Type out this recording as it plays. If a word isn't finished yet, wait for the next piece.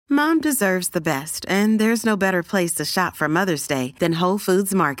Mom deserves the best, and there's no better place to shop for Mother's Day than Whole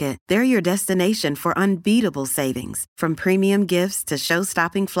Foods Market. They're your destination for unbeatable savings, from premium gifts to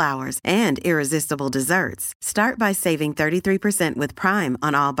show-stopping flowers and irresistible desserts. Start by saving 33% with Prime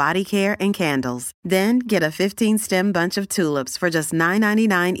on all body care and candles. Then get a 15-stem bunch of tulips for just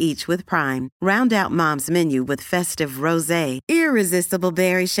 $9.99 each with Prime. Round out Mom's menu with festive rosé, irresistible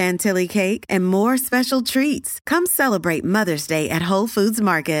berry chantilly cake, and more special treats. Come celebrate Mother's Day at Whole Foods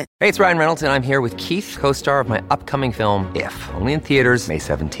Market. Hey, it's Ryan Reynolds, and I'm here with Keith, co-star of my upcoming film, If, only in theaters May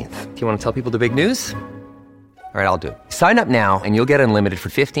 17th. Do you want to tell people the big news? All right, I'll do it. Sign up now and you'll get unlimited for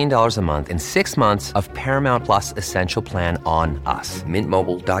 $15 a month and 6 months of Paramount Plus Essential Plan on us.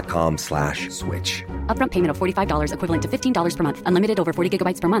 MintMobile.com/switch. Upfront payment of $45 equivalent to $15 per month. Unlimited over 40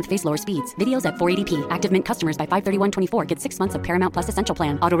 gigabytes per month. Face lower speeds. Videos at 480p. Active Mint customers by 531.24 get 6 months of Paramount Plus Essential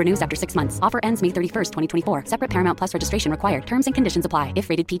Plan. Auto renews after 6 months. Offer ends May 31st, 2024. Separate Paramount Plus registration required. Terms and conditions apply if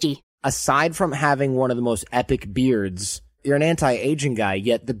rated PG. Aside from having one of the most epic beards, you're an anti-aging guy,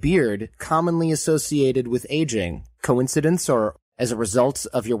 yet the beard commonly associated with aging. Coincidence, or as a result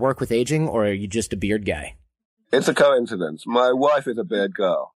of your work with aging, or are you just a beard guy? It's a coincidence. My wife is a beard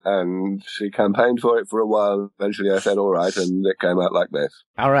girl, and she campaigned for it for a while. Eventually I said, all right, and it came out like this.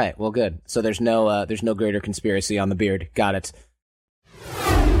 All right, well, good. So there's no greater conspiracy on the beard. Got it.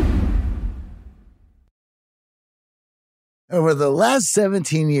 Over the last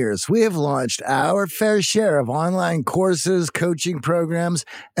 17 years, we have launched our fair share of online courses, coaching programs,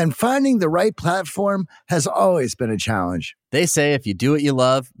 and finding the right platform has always been a challenge. They say if you do what you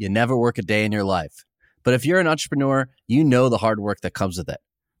love, you never work a day in your life. But if you're an entrepreneur, you know the hard work that comes with it.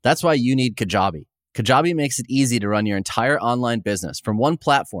 That's why you need Kajabi. Kajabi makes it easy to run your entire online business from one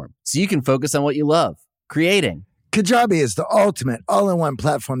platform so you can focus on what you love, creating. Kajabi is the ultimate all-in-one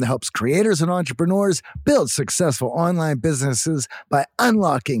platform that helps creators and entrepreneurs build successful online businesses by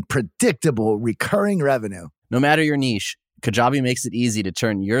unlocking predictable, recurring revenue. No matter your niche, Kajabi makes it easy to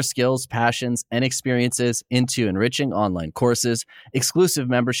turn your skills, passions, and experiences into enriching online courses, exclusive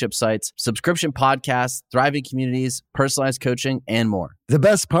membership sites, subscription podcasts, thriving communities, personalized coaching, and more. The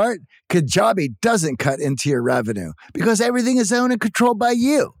best part? Kajabi doesn't cut into your revenue because everything is owned and controlled by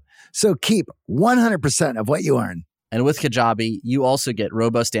you. So keep 100% of what you earn. And with Kajabi, you also get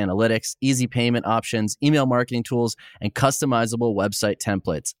robust analytics, easy payment options, email marketing tools, and customizable website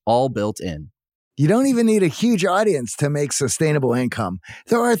templates, all built in. You don't even need a huge audience to make sustainable income.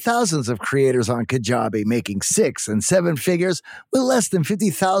 There are thousands of creators on Kajabi making 6 and 7 figures with less than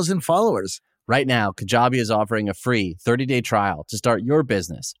 50,000 followers. Right now, Kajabi is offering a free 30-day trial to start your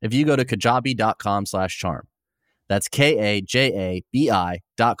business if you go to kajabi.com/charm. That's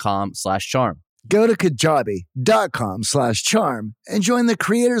KAJABI.com/charm. Go to kajabi.com/charm and join the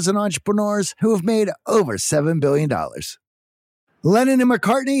creators and entrepreneurs who have made over $7 billion. Lennon and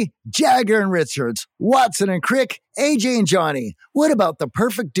McCartney, Jagger and Richards, Watson and Crick, AJ and Johnny. What about the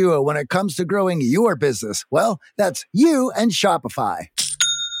perfect duo when it comes to growing your business? Well, that's you and Shopify.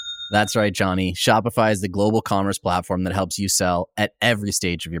 That's right, Johnny. Shopify is the global commerce platform that helps you sell at every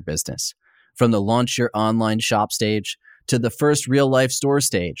stage of your business. From the launch your online shop stage to the first real life store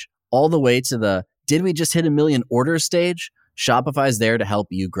stage, all the way to the did we just hit 1 million orders stage, Shopify is there to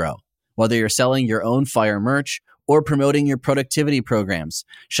help you grow. Whether you're selling your own fire merch or promoting your productivity programs,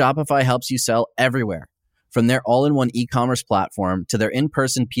 Shopify helps you sell everywhere. From their all-in-one e-commerce platform to their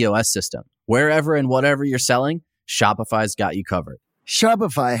in-person POS system, wherever and whatever you're selling, Shopify's got you covered.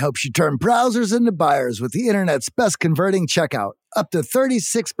 Shopify helps you turn browsers into buyers with the internet's best converting checkout, up to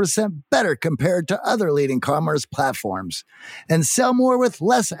 36% better compared to other leading commerce platforms. And sell more with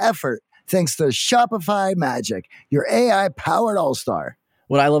less effort thanks to Shopify Magic, your AI-powered all-star.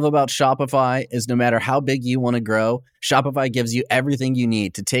 What I love about Shopify is no matter how big you want to grow, Shopify gives you everything you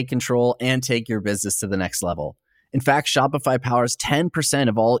need to take control and take your business to the next level. In fact, Shopify powers 10%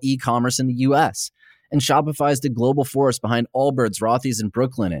 of all e-commerce in the U.S., and Shopify is the global force behind Allbirds, Rothy's, and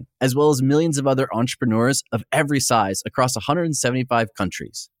Brooklinen, as well as millions of other entrepreneurs of every size across 175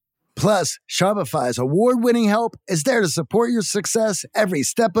 countries. Plus, Shopify's award-winning help is there to support your success every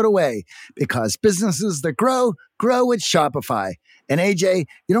step of the way, because businesses that grow, grow with Shopify. And AJ,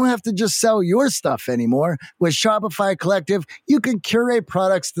 you don't have to just sell your stuff anymore. With Shopify Collective, you can curate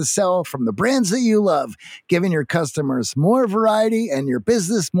products to sell from the brands that you love, giving your customers more variety and your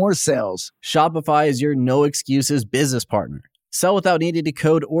business more sales. Shopify is your no-excuses business partner. Sell without needing to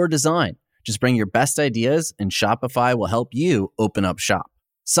code or design. Just bring your best ideas, and Shopify will help you open up shop.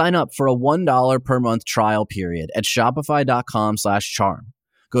 Sign up for a $1 per month trial period at shopify.com/charm.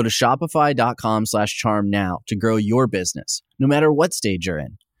 Go to shopify.com/charm now to grow your business, no matter what stage you're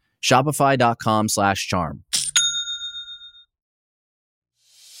in. Shopify.com/charm.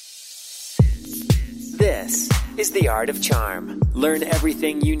 This is The Art of Charm. Learn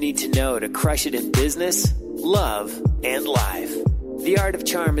everything you need to know to crush it in business, love, and life. The Art of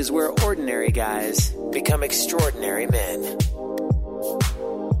Charm is where ordinary guys become extraordinary men.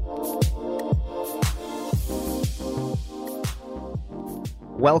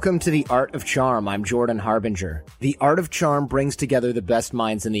 Welcome to The Art of Charm. I'm Jordan Harbinger. The Art of Charm brings together the best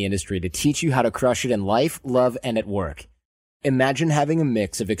minds in the industry to teach you how to crush it in life, love, and at work. Imagine having a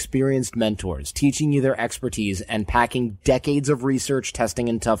mix of experienced mentors teaching you their expertise and packing decades of research, testing,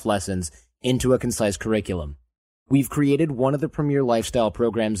 and tough lessons into a concise curriculum. We've created one of the premier lifestyle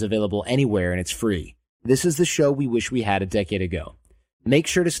programs available anywhere, and it's free. This is the show we wish we had a decade ago. Make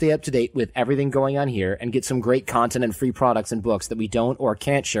sure to stay up to date with everything going on here and get some great content and free products and books that we don't or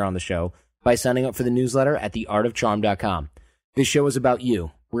can't share on the show by signing up for the newsletter at theartofcharm.com. This show is about you.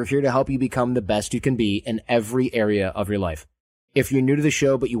 We're here to help you become the best you can be in every area of your life. If you're new to the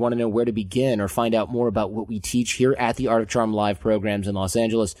show but you want to know where to begin or find out more about what we teach here at the Art of Charm live programs in Los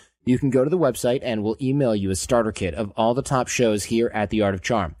Angeles, you can go to the website and we'll email you a starter kit of all the top shows here at the Art of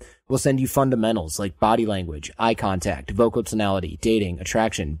Charm. We'll send you fundamentals like body language, eye contact, vocal tonality, dating,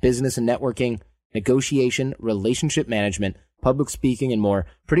 attraction, business and networking, negotiation, relationship management, public speaking, and more.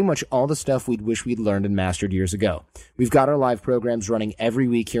 Pretty much all the stuff we'd wish we'd learned and mastered years ago. We've got our live programs running every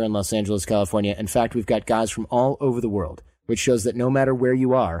week here in Los Angeles, California. In fact, we've got guys from all over the world, which shows that no matter where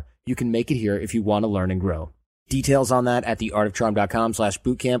you are, you can make it here if you want to learn and grow. Details on that at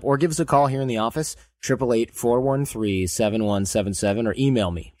theartofcharm.com/bootcamp, or give us a call here in the office, 888-413-7177, or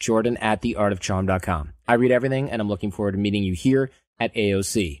email me, jordan@theartofcharm.com. I read everything, and I'm looking forward to meeting you here at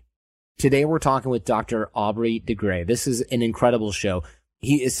AOC. Today we're talking with Dr. Aubrey DeGray. This is an incredible show.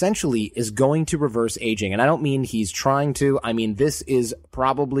 He essentially is going to reverse aging, and I don't mean he's trying to. I mean, this is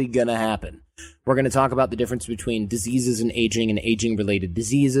probably going to happen. We're going to talk about the difference between diseases and aging-related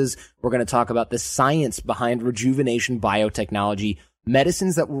diseases. We're going to talk about the science behind rejuvenation biotechnology,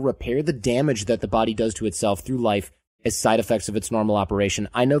 medicines that will repair the damage that the body does to itself through life as side effects of its normal operation.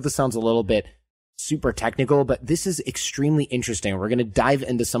 I know this sounds a little bit super technical, but this is extremely interesting. We're going to dive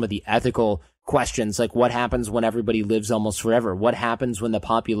into some of the ethical questions, like what happens when everybody lives almost forever? What happens when the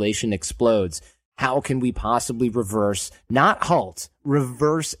population explodes? How can we possibly reverse, not halt,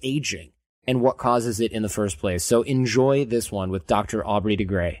 reverse aging? And what causes it in the first place. So enjoy this one with Dr. Aubrey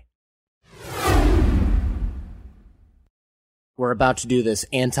DeGray. We're about to do this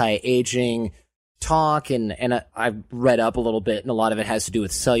anti-aging talk, and I've read up a little bit, and a lot of it has to do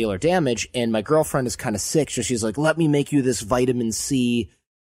with cellular damage, and my girlfriend is kind of sick, so she's like, let me make you this vitamin C,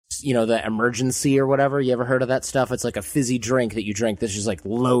 you know, the emergency or whatever. You ever heard of that stuff? It's like a fizzy drink that you drink that's just like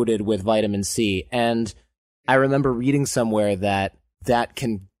loaded with vitamin C. And I remember reading somewhere that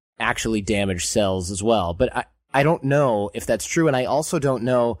can actually damage cells as well. But I don't know if that's true. And I also don't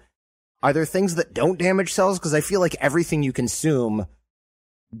know, are there things that don't damage cells? Because I feel like everything you consume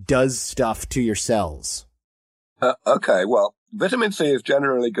does stuff to your cells. Okay, well, vitamin C is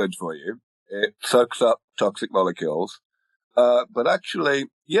generally good for you. It soaks up toxic molecules. But actually,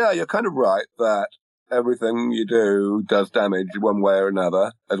 yeah, you're kind of right that everything you do does damage one way or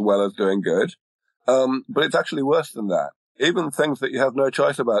another, as well as doing good. But it's actually worse than that. Even things that you have no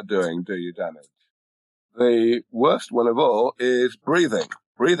choice about doing do you damage. The worst one of all is breathing.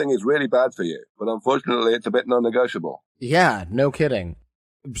 Breathing is really bad for you, but unfortunately it's a bit non-negotiable. Yeah, no kidding.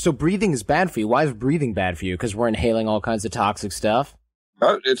 So breathing is bad for you. Why is breathing bad for you? Because we're inhaling all kinds of toxic stuff?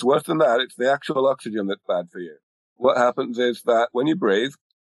 No, it's worse than that. It's the actual oxygen that's bad for you. What happens is that when you breathe,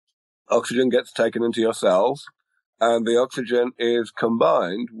 oxygen gets taken into your cells, and the oxygen is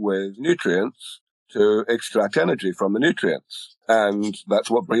combined with nutrients to extract energy from the nutrients. And that's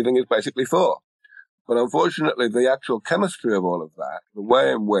what breathing is basically for. But unfortunately, the actual chemistry of all of that, the way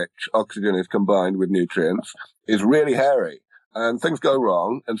in which oxygen is combined with nutrients, is really hairy. And things go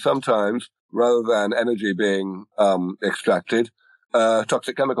wrong. And sometimes, rather than energy being extracted,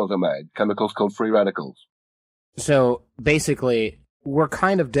 toxic chemicals are made, chemicals called free radicals. So basically, we're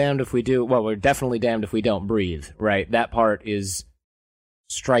kind of damned if we do. Well, we're definitely damned if we don't breathe, right? That part is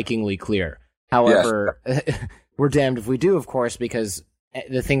strikingly clear. However, yes. We're damned if we do, of course, because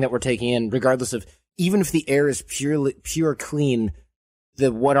the thing that we're taking in, regardless of, even if the air is pure clean,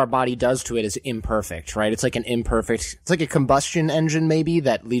 what our body does to it is imperfect, right? It's like it's like a combustion engine maybe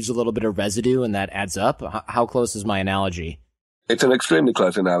that leaves a little bit of residue and that adds up. How close is my analogy? It's an extremely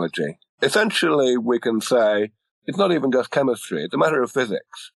close analogy. Essentially, we can say it's not even just chemistry. It's a matter of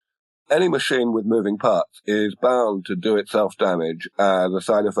physics. Any machine with moving parts is bound to do itself damage as a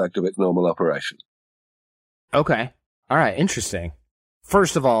side effect of its normal operation. Okay. All right. Interesting.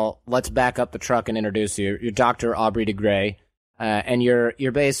 First of all, let's back up the truck and introduce you. You're Dr. Aubrey DeGray, and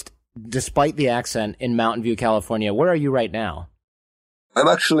you're based despite the accent, in Mountain View, California. Where are you right now? I'm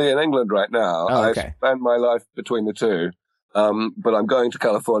actually in England right now. Oh, okay. I spend my life between the two, but I'm going to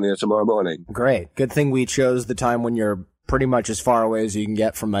California tomorrow morning. Great. Good thing we chose the time when you're pretty much as far away as you can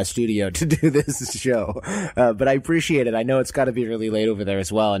get from my studio to do this show. But I appreciate it. I know it's got to be really late over there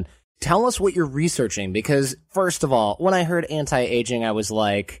as well. And tell us what you're researching, because first of all, when I heard anti-aging, I was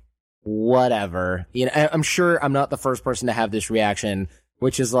like, whatever. You know, I'm sure I'm not the first person to have this reaction,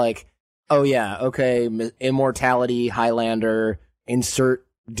 which is like, oh yeah, okay, immortality, Highlander, insert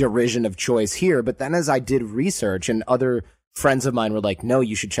derision of choice here. But then as I did research, and other friends of mine were like, no,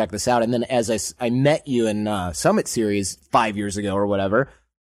 you should check this out. And then as I met you in Summit Series 5 years ago or whatever,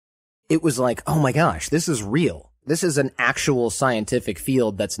 it was like, oh my gosh, this is real. This is an actual scientific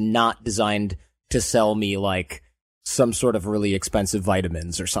field that's not designed to sell me like some sort of really expensive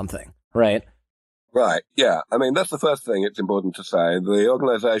vitamins or something, right? Right, yeah. I mean, that's the first thing it's important to say. The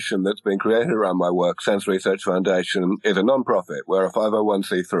organization that's been created around my work, Sense Research Foundation, is a non-profit. We're a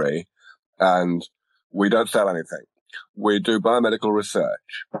 501c3, and we don't sell anything. We do biomedical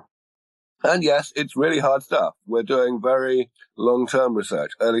research. And yes, it's really hard stuff. We're doing very long-term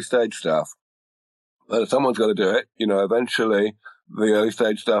research, early-stage stuff. But someone's got to do it. You know, eventually the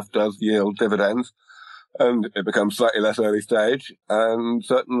early-stage stuff does yield dividends, and it becomes slightly less early stage. And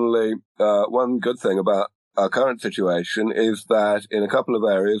certainly, one good thing about our current situation is that in a couple of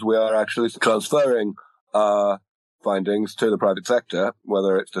areas, we are actually transferring our findings to the private sector,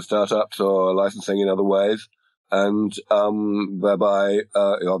 whether it's to startups or licensing in other ways, and thereby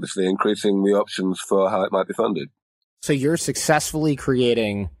obviously increasing the options for how it might be funded. So you're successfully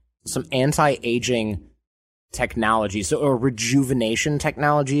creating some anti-aging technology, or rejuvenation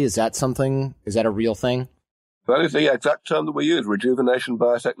technology. Is that a real thing? That is the exact term that we use, rejuvenation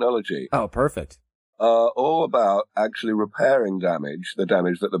biotechnology. Oh, perfect. All about actually repairing the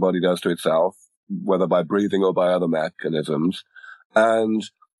damage that the body does to itself, whether by breathing or by other mechanisms, and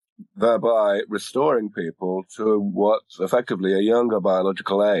thereby restoring people to what's effectively a younger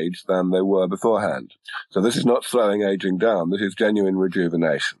biological age than they were beforehand. So this is not slowing aging down. This is genuine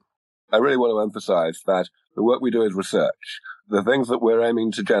rejuvenation. I really want to emphasize that the work we do is research. The things that we're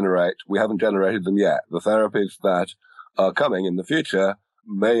aiming to generate, we haven't generated them yet. The therapies that are coming in the future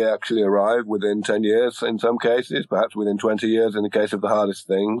may actually arrive within 10 years in some cases, perhaps within 20 years in the case of the hardest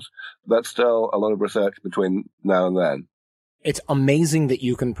things. That's still a lot of research between now and then. It's amazing that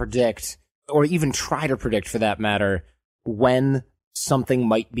you can predict, or even try to predict for that matter, when something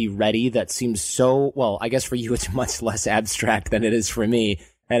might be ready. That seems so, well, I guess for you it's much less abstract than it is for me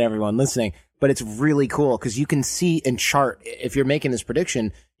and everyone listening. But it's really cool because you can see and chart, if you're making this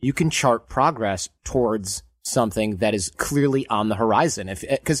prediction, you can chart progress towards something that is clearly on the horizon.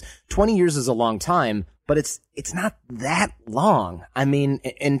 Because 20 years is a long time, but it's not that long. I mean,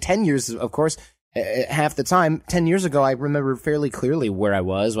 in 10 years, of course, half the time, 10 years ago, I remember fairly clearly where I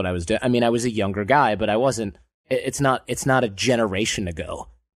was, what I was doing. I mean, I was a younger guy, but I wasn't, it's not a generation ago.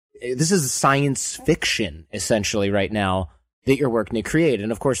 This is science fiction, essentially, right now, that you're working to create.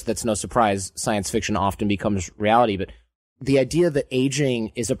 And of course, that's no surprise. Science fiction often becomes reality. But the idea that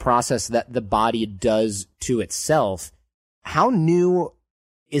aging is a process that the body does to itself, how new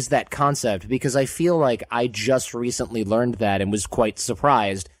is that concept? Because I feel like I just recently learned that and was quite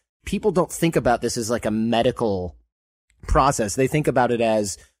surprised. People don't think about this as like a medical process. They think about it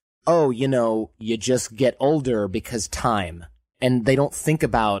as, oh, you know, you just get older because time. And they don't think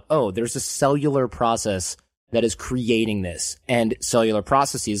about, oh, there's a cellular process that is creating this, and cellular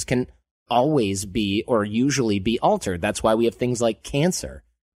processes can always be or usually be altered. That's why we have things like cancer.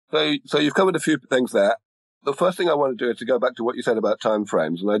 So you've covered a few things there. The first thing I want to do is to go back to what you said about time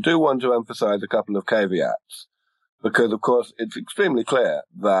frames, and I do want to emphasize a couple of caveats, because of course it's extremely clear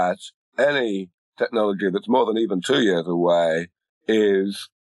that any technology that's more than even 2 years away is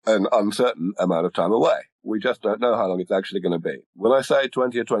an uncertain amount of time away. We just don't know how long it's actually going to be. When I say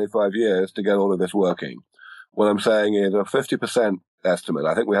 20 or 25 years to get all of this working, what I'm saying is a 50% estimate.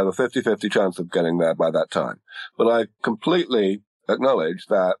 I think we have a 50-50 chance of getting there by that time. But I completely acknowledge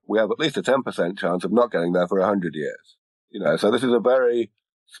that we have at least a 10% chance of not getting there for 100 years. You know, so this is a very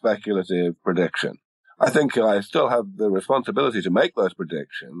speculative prediction. I think I still have the responsibility to make those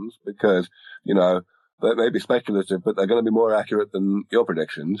predictions because, you know, they may be speculative, but they're going to be more accurate than your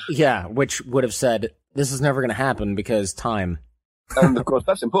predictions. Yeah, which would have said, this is never going to happen because time. And of course,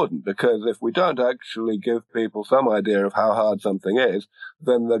 that's important because if we don't actually give people some idea of how hard something is,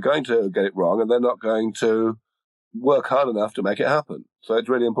 then they're going to get it wrong and they're not going to work hard enough to make it happen. So it's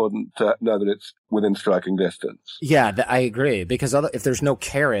really important to know that it's within striking distance. Yeah, I agree. Because if there's no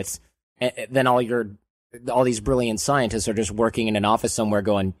carrot, then all you're all these brilliant scientists are just working in an office somewhere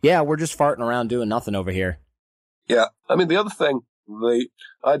going, yeah, we're just farting around doing nothing over here. Yeah. I mean, the other thing, the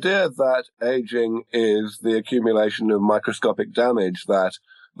idea that aging is the accumulation of microscopic damage that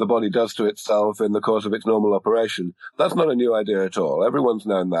the body does to itself in the course of its normal operation, that's not a new idea at all. Everyone's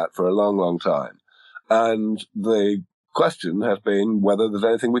known that for a long, long time. And the question has been whether there's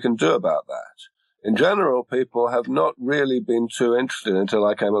anything we can do about that. In general, people have not really been too interested until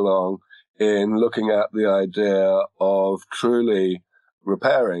I came along in looking at the idea of truly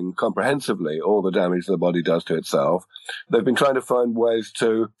repairing comprehensively all the damage the body does to itself. They've been trying to find ways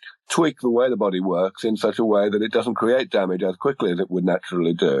to tweak the way the body works in such a way that it doesn't create damage as quickly as it would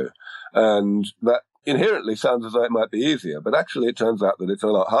naturally do. And that inherently sounds as though it might be easier, but actually it turns out that it's a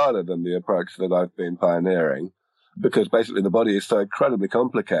lot harder than the approach that I've been pioneering, because basically the body is so incredibly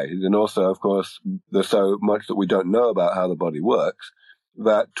complicated, and also, of course, there's so much that we don't know about how the body works,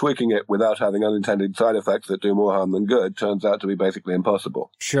 that tweaking it without having unintended side effects that do more harm than good turns out to be basically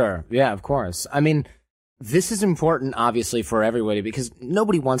impossible. Sure. Yeah, of course. I mean, this is important, obviously, for everybody, because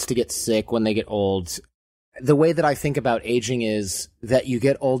nobody wants to get sick when they get old. The way that I think about aging is that you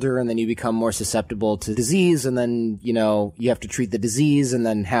get older and then you become more susceptible to disease, and then, you know, you have to treat the disease, and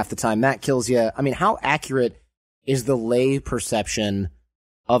then half the time that kills you. I mean, how accurate is the lay perception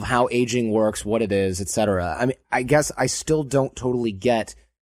of how aging works, what it is, etc.? I mean, I guess I still don't totally get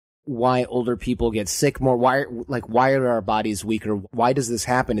why older people get sick more. Why are our bodies weaker? Why does this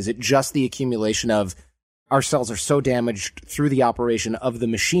happen? Is it just the accumulation of our cells are so damaged through the operation of the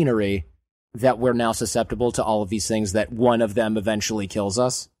machinery that we're now susceptible to all of these things, that one of them eventually kills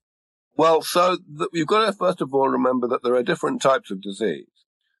us? Well, so you've got to first of all remember that there are different types of disease.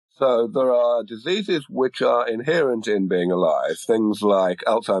 So there are diseases which are inherent in being alive, things like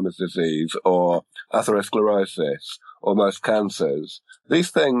Alzheimer's disease or atherosclerosis or most cancers.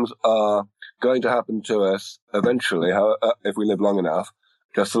 These things are going to happen to us eventually, if we live long enough,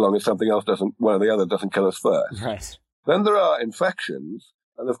 just so long as something else one or the other doesn't kill us first. Right. Then there are infections.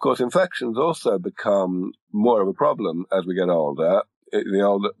 And of course, infections also become more of a problem as we get older.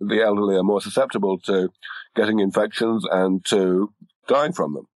 The elderly are more susceptible to getting infections and to dying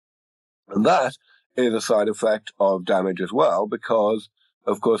from them. And that is a side effect of damage as well, because,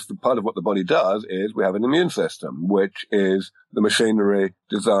 of course, the part of what the body does is we have an immune system, which is the machinery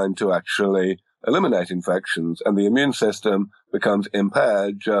designed to actually eliminate infections, and the immune system becomes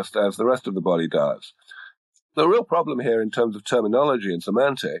impaired just as the rest of the body does. The real problem here in terms of terminology and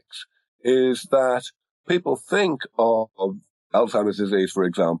semantics is that people think of Alzheimer's disease, for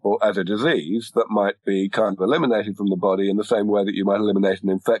example, as a disease that might be kind of eliminated from the body in the same way that you might eliminate an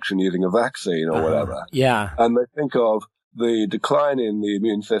infection using a vaccine or whatever. Yeah. And they think of the decline in the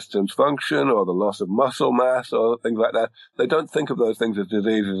immune system's function or the loss of muscle mass or things like that. They don't think of those things as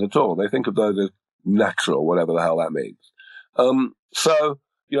diseases at all. They think of those as natural, whatever the hell that means. So,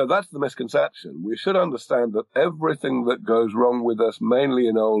 that's the misconception. We should understand that everything that goes wrong with us, mainly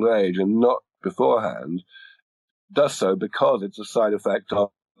in old age and not beforehand, does so because it's a side effect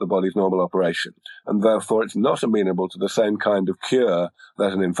of the body's normal operation. And therefore, it's not amenable to the same kind of cure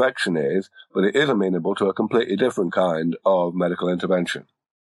that an infection is, but it is amenable to a completely different kind of medical intervention.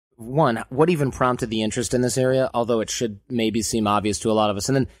 One, what even prompted the interest in this area, although it should maybe seem obvious to a lot of us?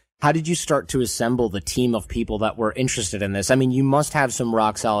 And then how did you start to assemble the team of people that were interested in this? I mean, you must have some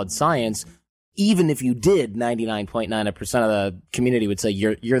rock-solid science. Even if you did, 99.9% of the community would say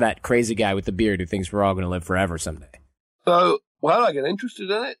you're that crazy guy with the beard who thinks we're all going to live forever someday. So, how did I get interested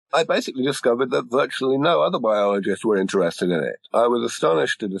in it? I basically discovered that virtually no other biologists were interested in it. I was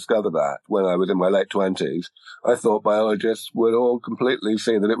astonished to discover that when I was in my late 20s. I thought biologists would all completely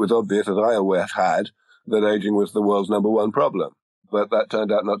see that it was obvious, as I always had, that aging was the world's number one problem. But that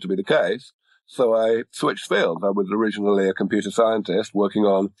turned out not to be the case. So I switched fields. I was originally a computer scientist working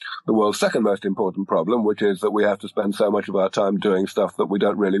on the world's second most important problem, which is that we have to spend so much of our time doing stuff that we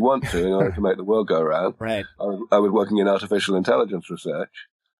don't really want to in order to make the world go around. Right. I was working in artificial intelligence research.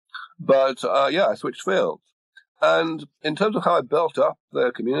 But, I switched fields. And in terms of how I built up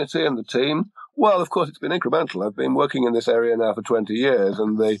the community and the team, well, of course, it's been incremental. I've been working in this area now for 20 years,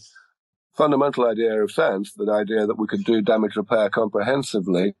 and the fundamental idea of sense, the idea that we could do damage repair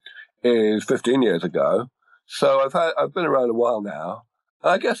comprehensively, is 15 years ago. So I've been around a while now.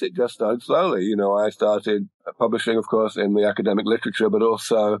 I guess it just started slowly. I started publishing, of course, in the academic literature, but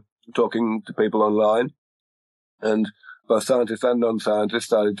also talking to people online. And both scientists and non-scientists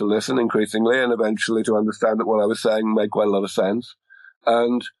started to listen increasingly and eventually to understand that what I was saying made quite a lot of sense.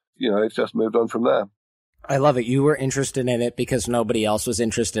 And, it's just moved on from there. I love it. You were interested in it because nobody else was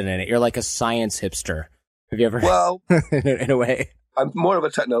interested in it. You're like a science hipster. Have you ever? Well, in a way. I'm more of a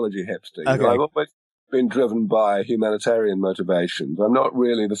technology hipster. Okay. I've always been driven by humanitarian motivations. I'm not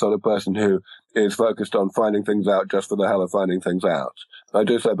really the sort of person who is focused on finding things out just for the hell of finding things out. I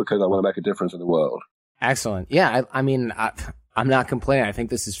do so because I want to make a difference in the world. Excellent. Yeah, I mean, I'm not complaining. I think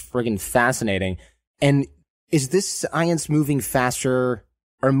this is friggin' fascinating. And is this science moving faster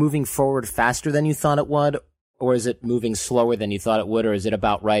or moving forward faster than you thought it would? Or is it moving slower than you thought it would? Or is it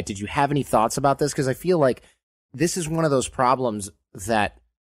about right? Did you have any thoughts about this? Because I feel like this is one of those problems that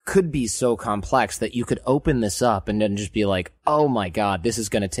could be so complex that you could open this up and then just be like, oh my God, this is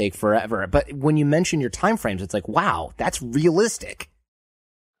going to take forever. But when you mention your time frames, it's like, wow, that's realistic.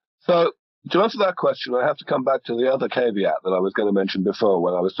 So to answer that question, I have to come back to the other caveat that I was going to mention before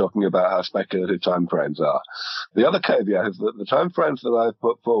when I was talking about how speculative time frames are. The other caveat is that the time frames that I've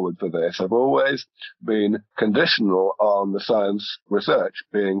put forward for this have always been conditional on the science research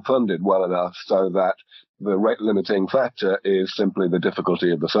being funded well enough so that the rate limiting factor is simply the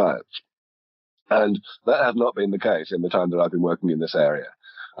difficulty of the science. And that has not been the case in the time that I've been working in this area.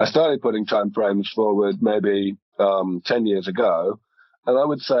 I started putting time frames forward maybe 10 years ago, and I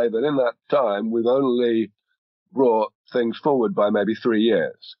would say that in that time, we've only brought things forward by maybe 3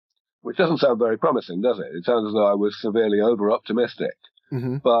 years, which doesn't sound very promising, does it? It sounds as though I was severely over-optimistic.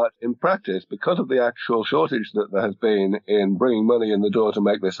 Mm-hmm. But in practice, because of the actual shortage that there has been in bringing money in the door to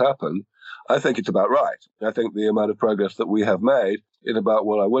make this happen, I think it's about right. I think the amount of progress that we have made is about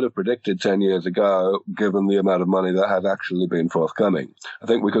what I would have predicted 10 years ago, given the amount of money that has actually been forthcoming. I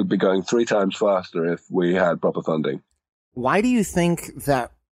think we could be going 3 times faster if we had proper funding. Why do you think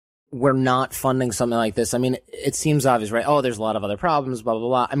that we're not funding something like this? I mean, it seems obvious, right? Oh, there's a lot of other problems, blah, blah,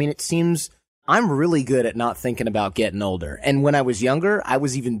 blah. I mean, it seems I'm really good at not thinking about getting older. And when I was younger, I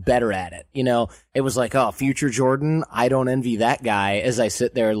was even better at it. You know, it was like, oh, future Jordan, I don't envy that guy as I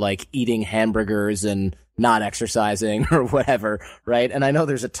sit there like eating hamburgers and not exercising or whatever, right? And I know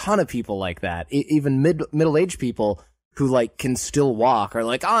there's a ton of people like that. Even middle-aged people who like can still walk are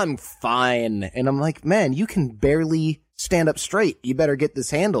like, I'm fine. And I'm like, man, you can barely stand up straight. You better get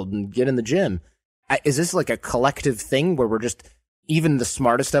this handled and get in the gym. Is this like a collective thing where we're just, even the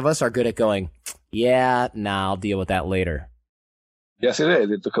smartest of us are good at going, yeah, nah, I'll deal with that later? Yes, it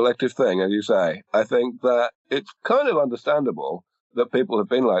is. It's a collective thing, as you say. I think that it's kind of understandable that people have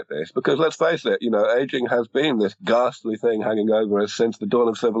been like this, because let's face it, you know, aging has been this ghastly thing hanging over us since the dawn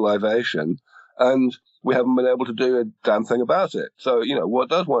of civilization, and we haven't been able to do a damn thing about it. So, you know, what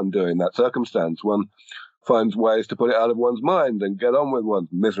does one do in that circumstance? One finds ways to put it out of one's mind and get on with one's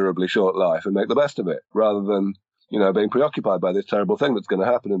miserably short life and make the best of it, rather than, you know, being preoccupied by this terrible thing that's going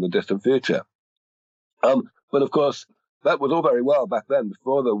to happen in the distant future. But of course, that was all very well back then,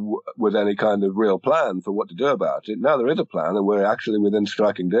 before there was any kind of real plan for what to do about it. Now there is a plan, and we're actually within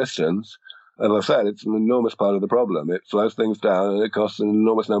striking distance. As I said, it's an enormous part of the problem. It slows things down, and it costs an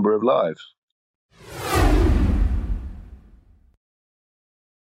enormous number of lives.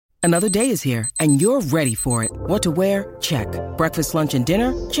 Another day is here, and you're ready for it. What to wear? Check. Breakfast, lunch, and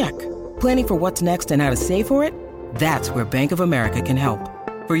dinner? Check. Planning for what's next and how to save for it? That's where Bank of America can help.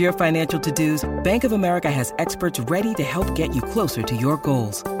 For your financial to-dos, Bank of America has experts ready to help get you closer to your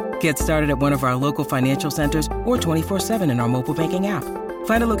goals. Get started at one of our local financial centers or 24/7 in our mobile banking app.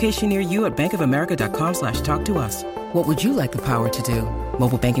 Find a location near you at bankofamerica.com/talktous. What would you like the power to do?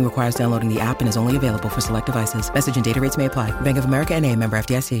 Mobile banking requires downloading the app and is only available for select devices. Message and data rates may apply. Bank of America NA, member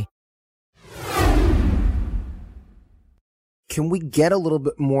FDIC. Can we get a little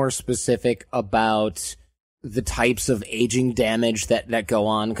bit more specific about the types of aging damage that go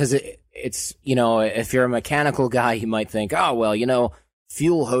on? Because it's, you know, if you're a mechanical guy, you might think, oh, well, you know,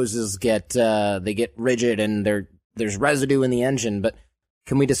 fuel hoses get rigid and there's residue in the engine. But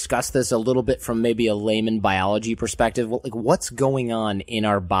can we discuss this a little bit from maybe a layman biology perspective? Like, what's going on in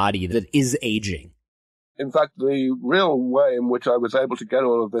our body that is aging? In fact, the real way in which I was able to get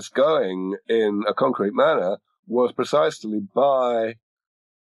all of this going in a concrete manner was precisely by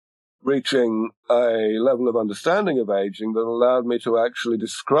reaching a level of understanding of aging that allowed me to actually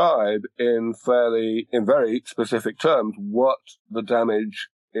describe in very specific terms what the damage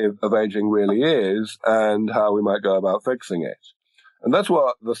of aging really is and how we might go about fixing it. And that's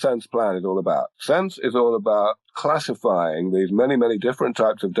what the SENSE plan is all about. SENSE is all about classifying these many, many different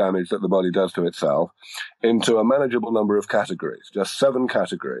types of damage that the body does to itself into a manageable number of categories, just 7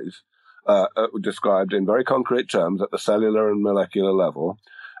 categories, described in very concrete terms at the cellular and molecular level.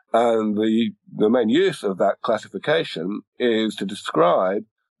 And the main use of that classification is to describe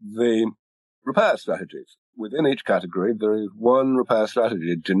the repair strategies. Within each category, there is one repair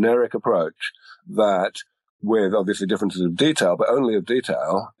strategy, a generic approach that, with obviously differences of detail, but only of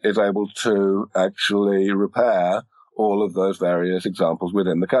detail, is able to actually repair all of those various examples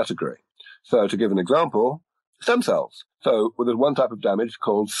within the category. So to give an example, stem cells. So there's one type of damage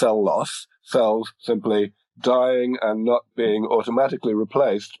called cell loss, cells simply dying and not being automatically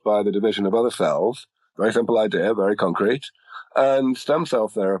replaced by the division of other cells. Very simple idea, very concrete. And stem cell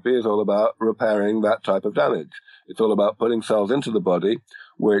therapy is all about repairing that type of damage. It's all about putting cells into the body,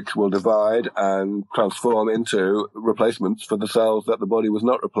 which will divide and transform into replacements for the cells that the body was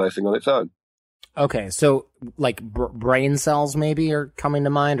not replacing on its own. Okay, so like brain cells maybe are coming to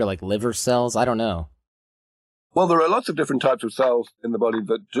mind, or like liver cells? I don't know. Well, there are lots of different types of cells in the body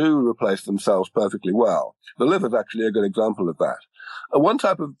that do replace themselves perfectly well. The liver is actually a good example of that. One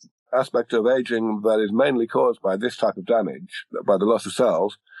type of aspect of aging that is mainly caused by this type of damage, by the loss of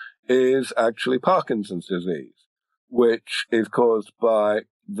cells, is actually Parkinson's disease, which is caused by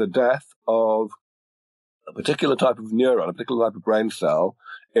the death of a particular type of neuron, a particular type of brain cell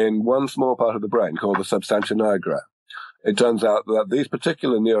in one small part of the brain called the substantia nigra. It turns out that these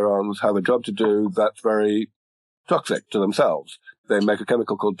particular neurons have a job to do that's very toxic to themselves. They make a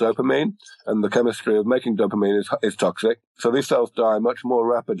chemical called dopamine, and the chemistry of making dopamine is toxic. So these cells die much more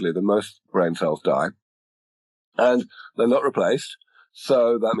rapidly than most brain cells die. And they're not replaced.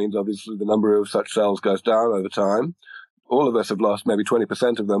 So that means obviously the number of such cells goes down over time. All of us have lost maybe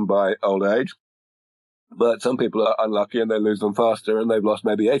 20% of them by old age. But some people are unlucky and they lose them faster, and they've lost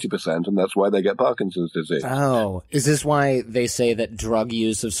maybe 80%, and that's why they get Parkinson's disease. Oh, is this why they say that drug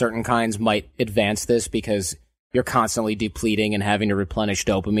use of certain kinds might advance this, because you're constantly depleting and having to replenish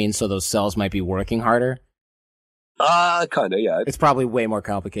dopamine, so those cells might be working harder? Kind of, yeah. It's probably way more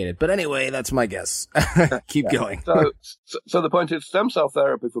complicated. But anyway, that's my guess. Keep going. So the point is, stem cell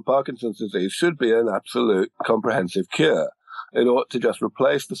therapy for Parkinson's disease should be an absolute comprehensive cure. It ought to just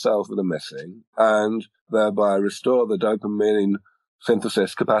replace the cells that are missing and thereby restore the dopamine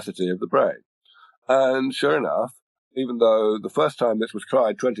synthesis capacity of the brain. And sure enough, even though the first time this was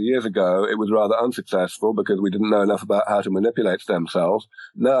tried 20 years ago, it was rather unsuccessful because we didn't know enough about how to manipulate stem cells.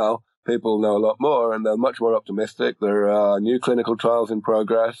 Now, people know a lot more and they're much more optimistic. There are new clinical trials in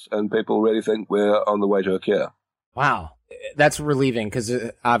progress and people really think we're on the way to a cure. Wow. That's relieving because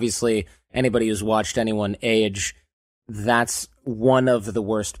obviously anybody who's watched anyone age, that's one of the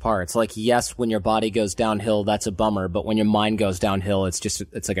worst parts. Like, yes, when your body goes downhill, that's a bummer. But when your mind goes downhill,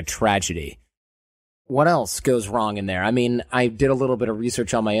 it's like a tragedy. What else goes wrong in there? I mean, I did a little bit of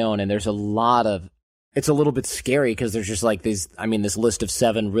research on my own, and there's it's a little bit scary because there's just like this list of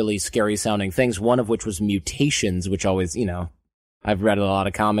 7 really scary sounding things, one of which was mutations, which always, I've read a lot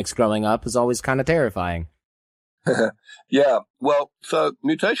of comics growing up, is always kind of terrifying. Yeah, well, so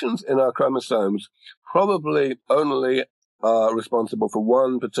mutations in our chromosomes probably only are responsible for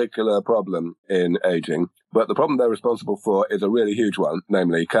one particular problem in aging, but the problem they're responsible for is a really huge one,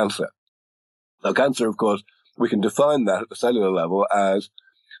 namely cancer. Now, cancer, of course, we can define that at the cellular level as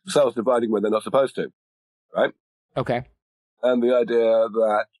cells dividing when they're not supposed to, right? Okay. And the idea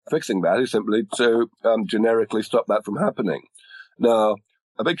that fixing that is simply to generically stop that from happening. Now,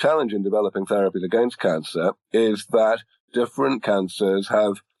 a big challenge in developing therapies against cancer is that different cancers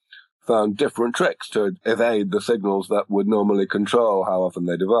have found different tricks to evade the signals that would normally control how often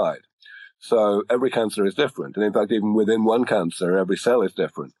they divide. So every cancer is different. And in fact, even within one cancer, every cell is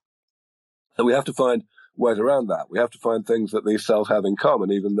different. So we have to find ways around that. We have to find things that these cells have in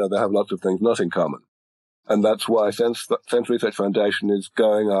common, even though they have lots of things not in common. And that's why Sense Research Foundation is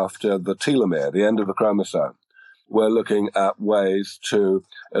going after the telomere, the end of the chromosome. We're looking at ways to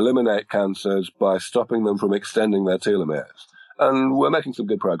eliminate cancers by stopping them from extending their telomeres. And we're making some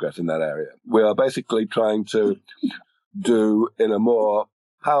good progress in that area. We are basically trying to do in a more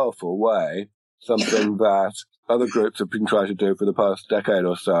powerful way something that other groups have been trying to do for the past decade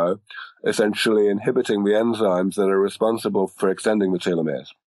or so, essentially inhibiting the enzymes that are responsible for extending the telomeres.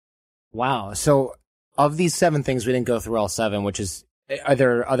 Wow. So of these 7 things, we didn't go through all 7, which is, are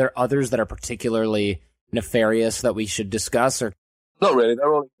there others that are particularly nefarious that we should discuss? Or not really.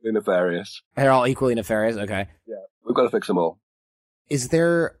 They're all equally nefarious. They're all equally nefarious? Okay. Yeah. We've got to fix them all. Is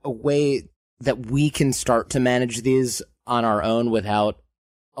there a way that we can start to manage these on our own without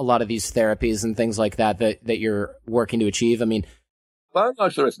a lot of these therapies and things like that you're working to achieve? I mean, well, no,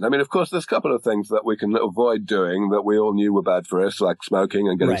 there isn't. I mean, of course, there's a couple of things that we can avoid doing that we all knew were bad for us, like smoking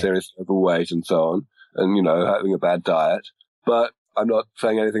and getting seriously overweight and so on, and, having a bad diet. But I'm not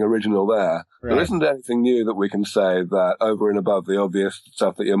saying anything original there. Right. There isn't anything new that we can say that over and above the obvious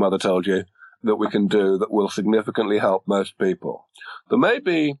stuff that your mother told you that we can do that will significantly help most people. There may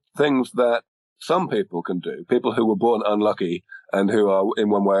be things that some people can do, people who were born unlucky and who are in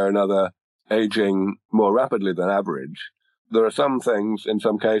one way or another aging more rapidly than average, there are some things in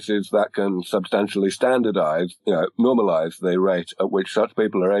some cases that can substantially standardize, normalize the rate at which such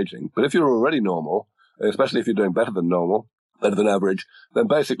people are aging. But if you're already normal, especially if you're doing better than normal, better than average, then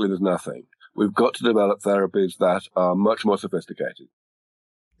basically there's nothing. We've got to develop therapies that are much more sophisticated.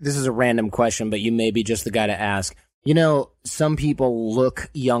 This is a random question, but you may be just the guy to ask. Some people look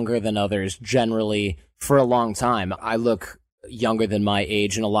younger than others generally for a long time. I look younger than my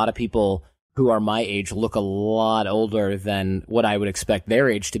age, and a lot of people who are my age look a lot older than what I would expect their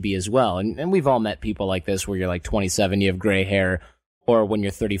age to be as well. And we've all met people like this where you're like 27, you have gray hair, or when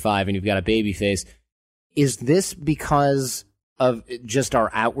you're 35 and you've got a baby face. Is this because of just our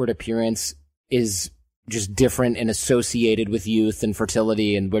outward appearance is just different and associated with youth and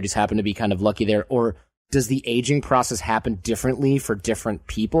fertility, and we just happen to be kind of lucky there? Or does the aging process happen differently for different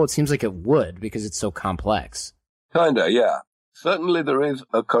people? It seems like it would because it's so complex. Kinda, yeah. Certainly there is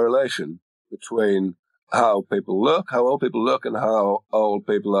a correlation between how people look, how old people look, and how old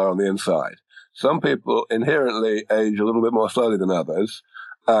people are on the inside. Some people inherently age a little bit more slowly than others,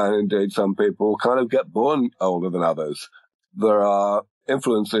 and indeed some people kind of get born older than others. There are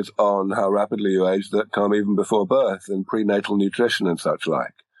influences on how rapidly you age that come even before birth in prenatal nutrition and such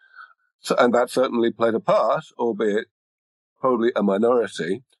like. So, and that certainly played a part, albeit probably a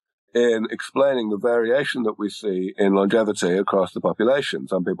minority, in explaining the variation that we see in longevity across the population.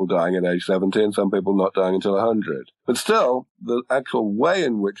 Some people dying at age 70 and some people not dying until 100. But still, the actual way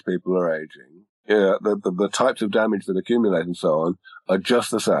in which people are aging, the types of damage that accumulate and so on, are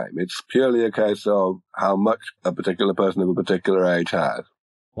just the same. It's purely a case of how much a particular person of a particular age has.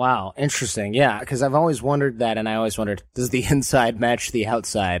 Wow, interesting. Yeah, because I've always wondered that, and I always wondered, does the inside match the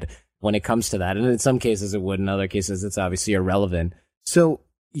outside when it comes to that? And in some cases it would, in other cases it's obviously irrelevant. So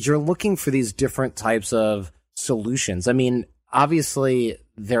you're looking for these different types of solutions. I mean, obviously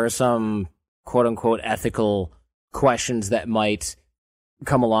there are some quote-unquote ethical questions that might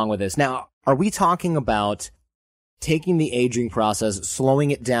come along with this. Now, are we talking about taking the aging process,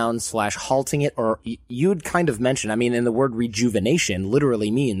 slowing it down / halting it? Or you'd kind of mentioned, I mean, in the word rejuvenation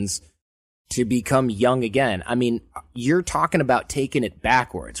literally means to become young again. I mean, you're talking about taking it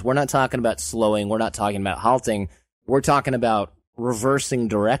backwards. We're not talking about slowing. We're not talking about halting. We're talking about reversing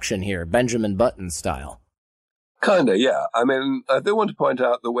direction here, Benjamin Button style. Kinda, yeah. I mean, I do want to point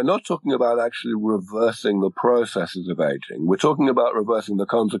out that we're not talking about actually reversing the processes of aging. We're talking about reversing the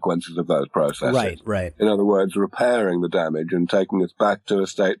consequences of those processes. Right. In other words, repairing the damage and taking us back to a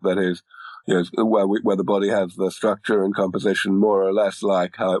state that is, where the body has the structure and composition more or less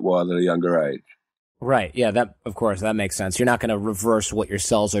like how it was at a younger age. Right. Yeah, that, of course, that makes sense. You're not going to reverse what your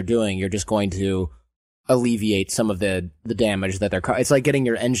cells are doing. You're just going to alleviate some of the damage that they're it's like getting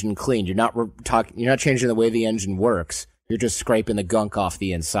your engine cleaned. You're not changing the way the engine works. You're just scraping the gunk off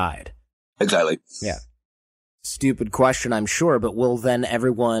the inside. Exactly. Yeah. Stupid question, I'm sure, but will then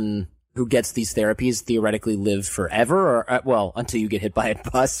everyone who gets these therapies theoretically live forever? Or, until you get hit by a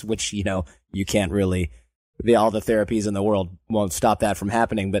bus, which, you can't really, all the therapies in the world won't stop that from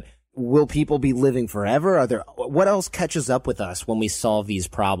happening, but will people be living forever? What else catches up with us when we solve these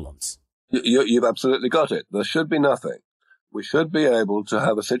problems? You've absolutely got it. There should be nothing. We should be able to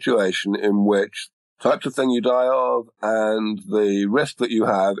have a situation in which types of thing you die of and the risk that you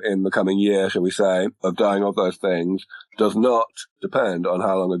have in the coming year, shall we say, of dying of those things does not depend on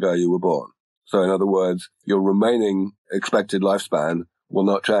how long ago you were born. So in other words, your remaining expected lifespan will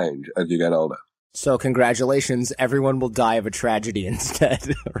not change as you get older. So congratulations, everyone will die of a tragedy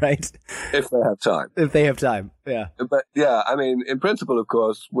instead, right? If they have time. If they have time, yeah. But yeah, I mean, in principle, of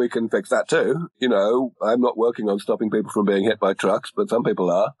course, we can fix that too. I'm not working on stopping people from being hit by trucks, but some people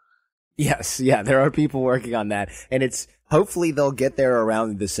are. Yes, yeah, there are people working on that. And hopefully they'll get there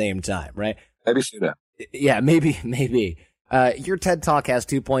around the same time, right? Maybe sooner. Yeah, maybe. Your TED Talk has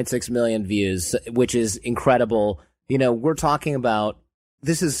 2.6 million views, which is incredible. We're talking about,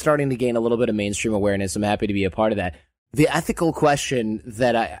 this is starting to gain a little bit of mainstream awareness. I'm happy to be a part of that. The ethical question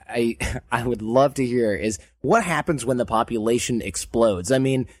that I would love to hear is, what happens when the population explodes? I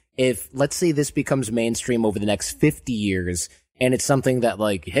mean, if, let's say this becomes mainstream over the next 50 years, and it's something that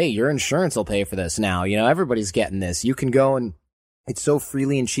like, hey, your insurance will pay for this now. Everybody's getting this. You can go and it's so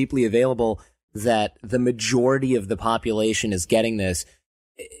freely and cheaply available that the majority of the population is getting this.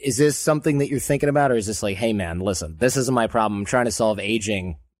 Is this something that you're thinking about, or is this like, hey man, listen, this isn't my problem. I'm trying to solve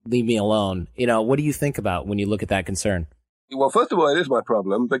aging. Leave me alone. What do you think about when you look at that concern? Well, first of all, it is my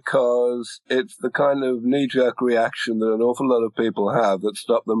problem because it's the kind of knee-jerk reaction that an awful lot of people have that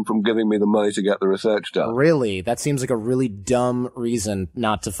stop them from giving me the money to get the research done. Really? That seems like a really dumb reason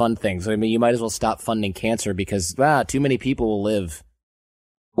not to fund things. I mean, you might as well stop funding cancer because, too many people will live.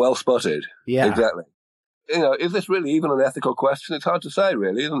 Well spotted. Yeah. Exactly. is this really even an ethical question? It's hard to say,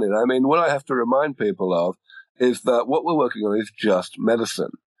 really, isn't it? I mean, what I have to remind people of is that what we're working on is just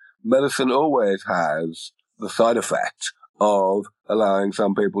medicine. Medicine always has the side effect of allowing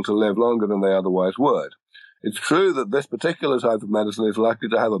some people to live longer than they otherwise would. It's true that this particular type of medicine is likely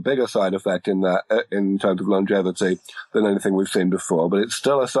to have a bigger side effect in terms of longevity than anything we've seen before, but it's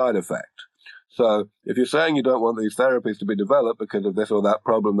still a side effect. So if you're saying you don't want these therapies to be developed because of this or that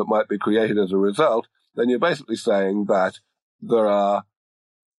problem that might be created as a result, then you're basically saying that there are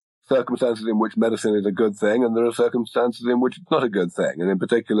circumstances in which medicine is a good thing and there are circumstances in which it's not a good thing. And in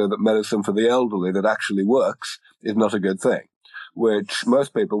particular, that medicine for the elderly that actually works is not a good thing, which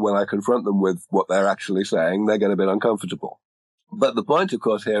most people, when I confront them with what they're actually saying, they get a bit uncomfortable. But the point, of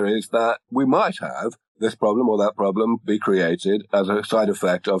course, here is that we might have this problem or that problem be created as a side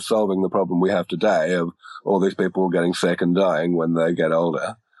effect of solving the problem we have today of all these people getting sick and dying when they get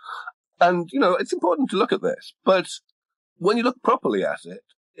older. And, it's important to look at this. But when you look properly at it,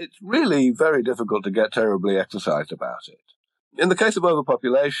 it's really very difficult to get terribly exercised about it. In the case of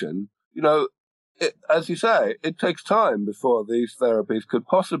overpopulation, as you say, it takes time before these therapies could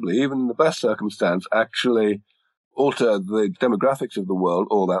possibly, even in the best circumstance, actually alter the demographics of the world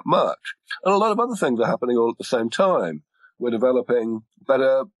all that much. And a lot of other things are happening all at the same time. We're developing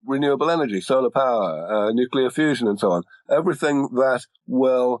better renewable energy, solar power, nuclear fusion, and so on. Everything that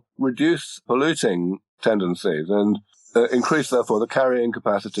will reduce polluting tendencies and increase, therefore, the carrying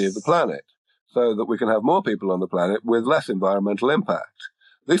capacity of the planet so that we can have more people on the planet with less environmental impact.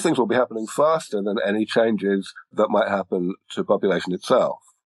 These things will be happening faster than any changes that might happen to population itself.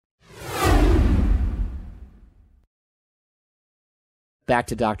 Back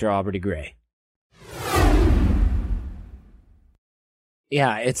to Dr. Aubrey Gray.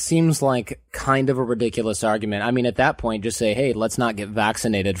 Yeah, it seems like kind of a ridiculous argument. I mean, at that point, just say, hey, let's not get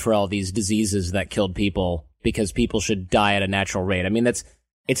vaccinated for all these diseases that killed people because people should die at a natural rate. I mean,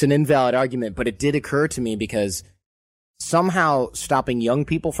 it's an invalid argument, but it did occur to me because somehow stopping young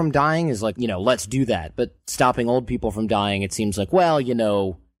people from dying is like, let's do that. But stopping old people from dying, it seems like, well,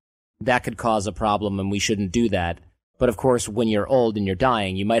 that could cause a problem and we shouldn't do that. But of course, when you're old and you're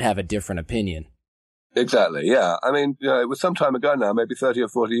dying, you might have a different opinion. Exactly, yeah. I mean, it was some time ago now, maybe 30 or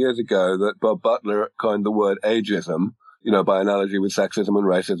 40 years ago, that Bob Butler coined the word ageism, by analogy with sexism and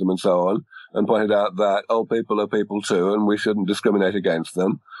racism and so on, and pointed out that old people are people too, and we shouldn't discriminate against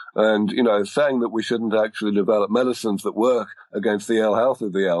them. And, saying that we shouldn't actually develop medicines that work against the ill health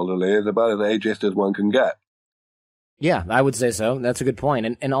of the elderly is about as ageist as one can get. Yeah, I would say so. That's a good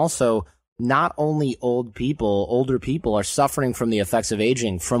point. And also, not only older people are suffering from the effects of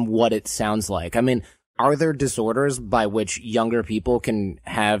aging from what it sounds like. I mean, are there disorders by which younger people can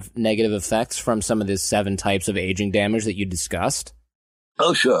have negative effects from some of these 7 types of aging damage that you discussed?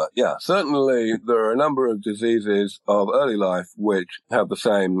 Oh, sure. Yeah, certainly there are a number of diseases of early life which have the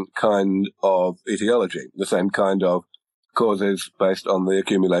same kind of etiology, the same kind of causes based on the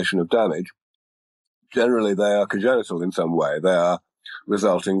accumulation of damage. Generally, they are congenital in some way. They are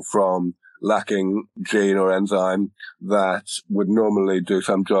resulting from lacking gene or enzyme that would normally do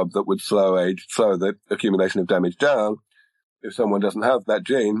some job that would slow the accumulation of damage down. If someone doesn't have that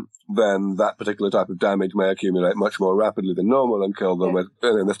gene, then that particular type of damage may accumulate much more rapidly than normal and kill them when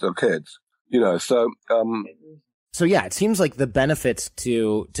they're still kids. So yeah, it seems like the benefits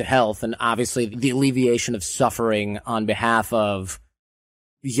to health and obviously the alleviation of suffering on behalf of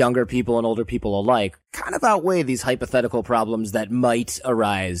younger people and older people alike kind of outweigh these hypothetical problems that might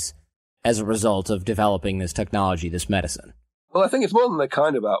arise as a result of developing this technology, this medicine. Well, I think it's more than they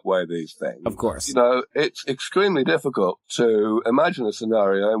kind of outweigh these things. Of course. It's extremely difficult to imagine a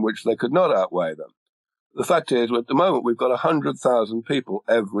scenario in which they could not outweigh them. The fact is, at the moment, we've got 100,000 people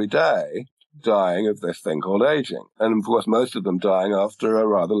every day dying of this thing called aging. And, of course, most of them dying after a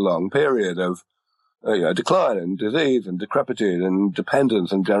rather long period of decline and disease and decrepitude and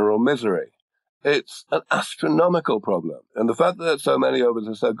dependence and general misery. It's an astronomical problem. And the fact that so many of us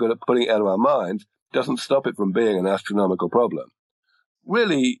are so good at putting it out of our minds doesn't stop it from being an astronomical problem.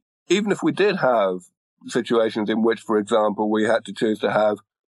 Really, even if we did have situations in which, for example, we had to choose to have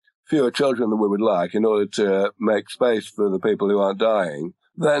fewer children than we would like in order to make space for the people who aren't dying,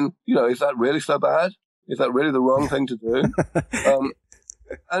 then, is that really so bad? Is that really the wrong thing to do?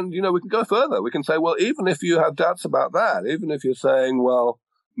 And, we can go further. We can say, well, even if you have doubts about that, even if you're saying, well,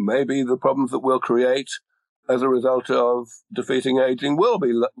 maybe the problems that we'll create as a result of defeating aging will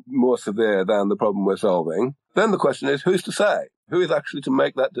be more severe than the problem we're solving, then the question is, who's to say? Who is actually to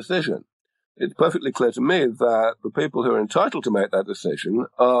make that decision? It's perfectly clear to me that the people who are entitled to make that decision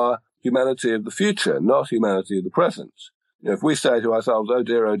are humanity of the future, not humanity of the present. If we say to ourselves, oh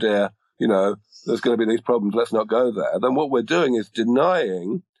dear, there's going to be these problems, let's not go there, then what we're doing is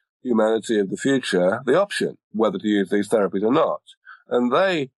denying humanity of the future the option whether to use these therapies or not. And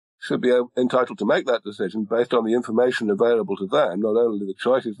they should be entitled to make that decision based on the information available to them, not only the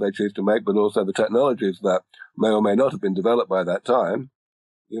choices they choose to make, but also the technologies that may or may not have been developed by that time,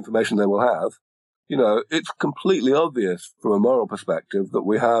 the information they will have. It's completely obvious from a moral perspective that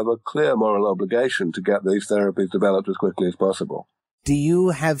we have a clear moral obligation to get these therapies developed as quickly as possible. Do you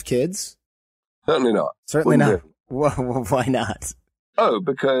have kids? Certainly not. Certainly not. Why not? Oh,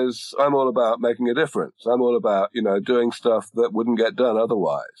 because I'm all about making a difference. I'm all about, doing stuff that wouldn't get done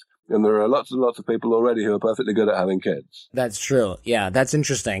otherwise. And there are lots and lots of people already who are perfectly good at having kids. That's true. Yeah, that's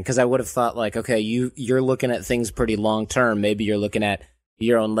interesting, because I would have thought, like, okay, you're looking at things pretty long term. Maybe you're looking at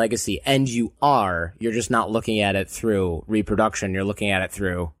your own legacy, and you're just not looking at it through reproduction. You're looking at it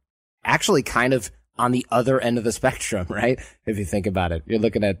through actually kind of on the other end of the spectrum, right? If you think about it, you're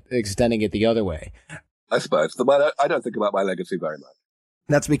looking at extending it the other way. I suppose. But I don't think about my legacy very much.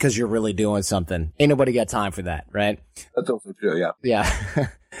 That's because you're really doing something. Ain't nobody got time for that, right? That's also true, yeah. Yeah.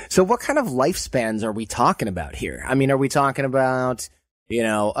 So what kind of lifespans are we talking about here? I mean, are we talking about,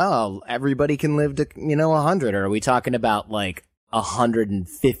 everybody can live to, 100? Or are we talking about like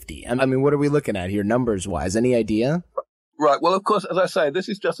 150? I mean, what are we looking at here numbers wise? Any idea? Right. Well, of course, as I say, this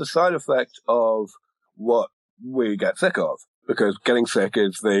is just a side effect of what we get sick of, because getting sick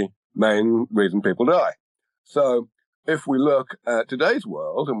is the main reason people die. So if we look at today's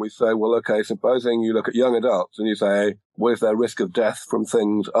world and we say, well, okay, supposing you look at young adults and you say, what is their risk of death from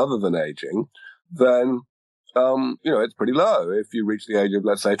things other than aging? Then, it's pretty low. If you reach the age of,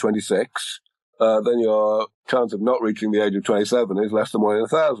 let's say, 26, then your chance of not reaching the age of 27 is less than 1 in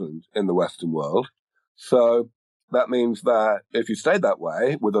 1,000 in the Western world. So that means that if you stayed that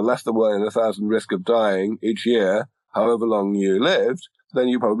way with a less than 1 in 1,000 risk of dying each year, however long you lived, then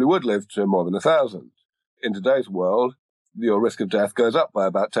you probably would live to more than 1,000. In today's world, your risk of death goes up by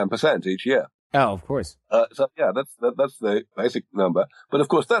about 10% each year. Oh, of course. So yeah, that's the basic number. But of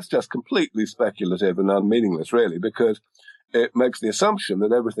course, that's just completely speculative and unmeaningless, really, because it makes the assumption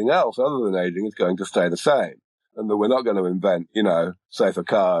that everything else other than aging is going to stay the same, and that we're not going to invent, safer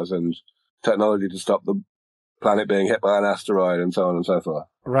cars and technology to stop the planet being hit by an asteroid and so on and so forth.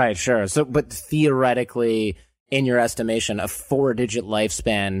 Right, sure. So, but theoretically, in your estimation, a 4-digit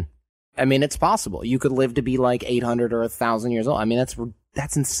lifespan, I mean, it's possible. You could live to be like 800 or 1,000 years old. I mean,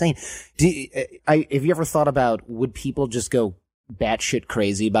 that's insane. Have you ever thought about, would people just go batshit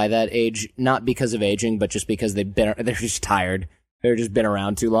crazy by that age? Not because of aging, but just because they're just tired. They've just been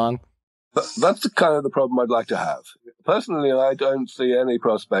around too long. That's kind of the problem I'd like to have. Personally, I don't see any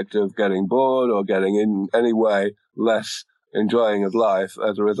prospect of getting bored or getting in any way less enjoying of life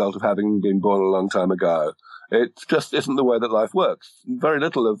as a result of having been born a long time ago. It just isn't the way that life works. Very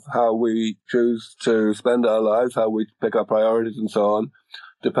little of how we choose to spend our lives, how we pick our priorities and so on,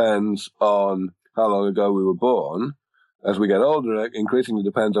 depends on how long ago we were born. As we get older, it increasingly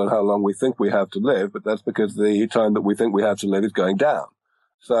depends on how long we think we have to live, but that's because the time that we think we have to live is going down.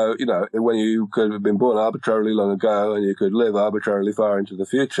 So, when you could have been born arbitrarily long ago and you could live arbitrarily far into the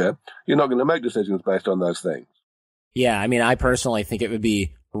future, you're not going to make decisions based on those things. Yeah, I mean, I personally think it would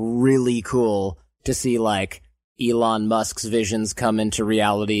be really cool to see, like, Elon Musk's visions come into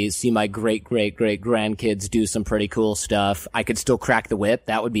reality, see my great-great-great-grandkids do some pretty cool stuff. I could still crack the whip.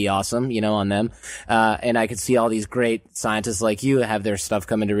 That would be awesome, on them. And I could see all these great scientists like you have their stuff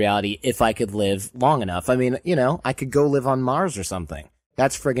come into reality if I could live long enough. I mean, I could go live on Mars or something.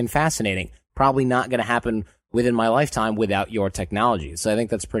 That's friggin' fascinating. Probably not going to happen within my lifetime without your technology. So I think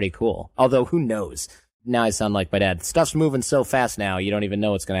that's pretty cool. Although, who knows? Now I sound like my dad. Stuff's moving so fast now, you don't even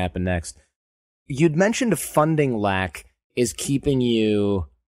know what's going to happen next. You'd mentioned a funding lack is keeping you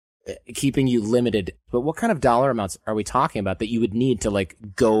limited, but what kind of dollar amounts are we talking about that you would need to, like,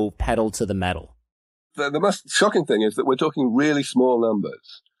 go pedal to the metal? The most shocking thing is that we're talking really small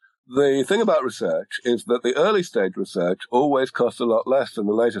numbers. The thing about research is that the early stage research always costs a lot less than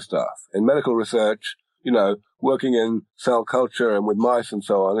the later stuff. In medical research, working in cell culture and with mice and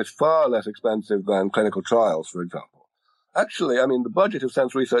so on is far less expensive than clinical trials, for example. Actually, I mean, the budget of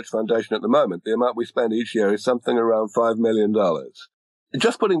Sense Research Foundation at the moment, the amount we spend each year is something around $5 million.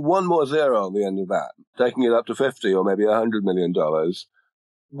 Just putting one more zero on the end of that, taking it up to 50 or maybe $100 million,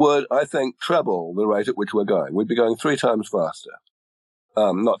 would, I think, treble the rate at which we're going. We'd be going 3 times faster.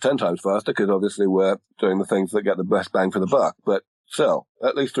 Not 10 times faster, because obviously we're doing the things that get the best bang for the buck, but still,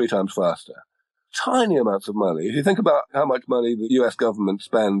 at least 3 times faster. Tiny amounts of money. If you think about how much money the US government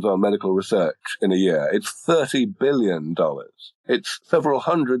spends on medical research in a year, it's $30 billion. It's several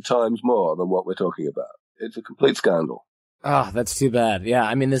hundred times more than what we're talking about. It's a complete scandal. Oh, that's too bad. Yeah,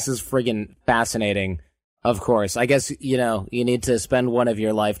 I mean, this is friggin' fascinating, of course. I guess, you need to spend one of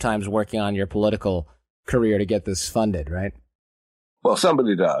your lifetimes working on your political career to get this funded, right? Well,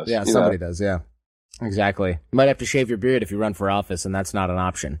 somebody does. Yeah, somebody does, yeah. Exactly. You might have to shave your beard if you run for office, and that's not an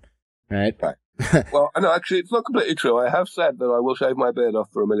option, right? Right. Well, no, actually, it's not completely true. I have said that I will shave my beard off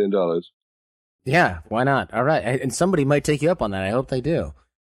for $1 million. Yeah, why not? All right. And somebody might take you up on that. I hope they do.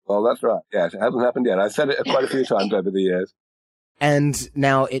 Well, that's right. Yes, it hasn't happened yet. I've said it quite a few times over the years. And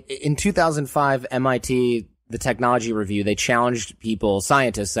now, in 2005, MIT, the technology review, they challenged people,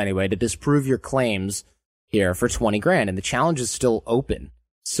 scientists anyway, to disprove your claims here for 20 grand. And the challenge is still open.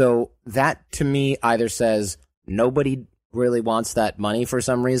 So that, to me, either says nobody really wants that money for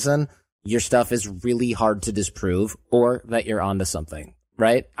some reason, your stuff is really hard to disprove, or that you're onto something,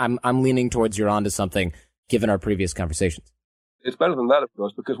 right? I'm leaning towards you're onto something, given our previous conversations. It's better than that, of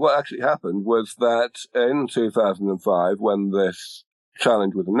course, because what actually happened was that in 2005, when this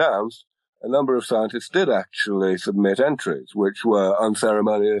challenge was announced, a number of scientists did actually submit entries, which were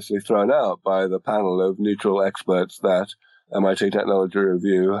unceremoniously thrown out by the panel of neutral experts that MIT Technology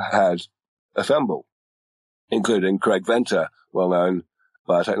Review had assembled, including Craig Venter, well-known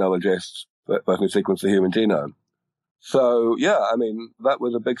biotechnologist, person who sequenced the human genome. So, yeah, I mean, that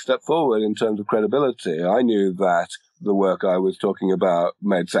was a big step forward in terms of credibility. I knew that the work I was talking about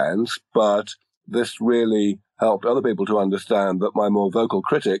made sense, but this really helped other people to understand that my more vocal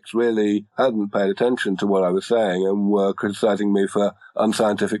critics really hadn't paid attention to what I was saying and were criticizing me for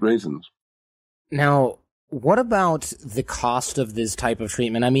unscientific reasons. Now, what about the cost of this type of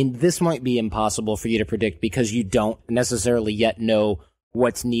treatment? I mean, this might be impossible for you to predict because you don't necessarily yet know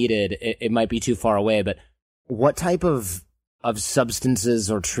what's needed. It might be too far away, but what type of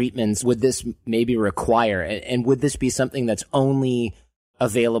substances or treatments would this maybe require? And would this be something that's only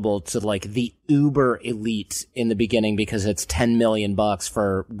available to like the uber elite in the beginning because it's $10 million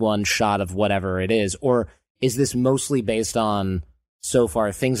for one shot of whatever it is? Or is this mostly based on, so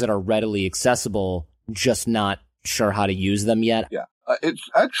far, things that are readily accessible, just not sure how to use them yet? Yeah, it's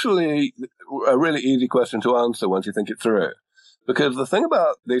actually a really easy question to answer once you think it through. Because the thing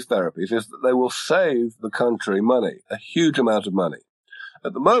about these therapies is that they will save the country money, a huge amount of money.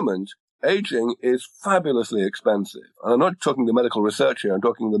 At the moment, aging is fabulously expensive. And I'm not talking the medical research here, I'm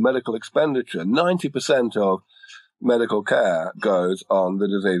talking the medical expenditure. 90% of medical care goes on the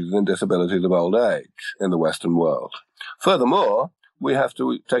diseases and disabilities of old age in the Western world. Furthermore, we have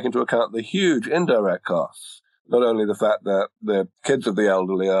to take into account the huge indirect costs. Not only the fact that the kids of the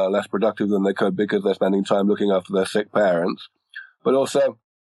elderly are less productive than they could because they're spending time looking after their sick parents, but also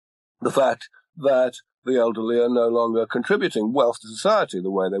the fact that the elderly are no longer contributing wealth to society the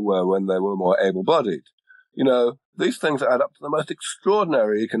way they were when they were more able-bodied. You know, these things add up to the most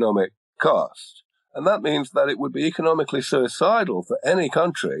extraordinary economic cost. And that means that it would be economically suicidal for any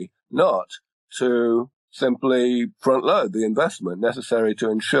country not to simply front-load the investment necessary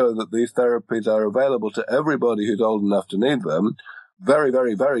to ensure that these therapies are available to everybody who's old enough to need them very,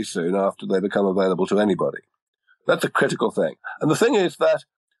 very, very soon after they become available to anybody. That's a critical thing. And the thing is that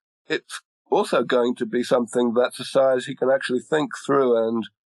it's also going to be something that society can actually think through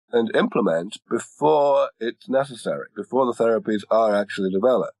and implement before it's necessary, before the therapies are actually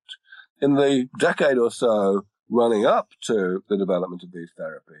developed. In the decade or so running up to the development of these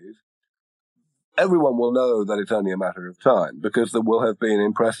therapies, everyone will know that it's only a matter of time because there will have been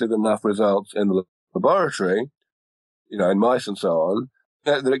impressive enough results in the laboratory, in mice and so on,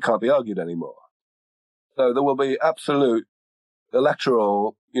 that it can't be argued anymore. So there will be absolute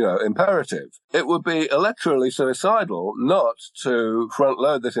electoral, imperative. It would be electorally suicidal not to front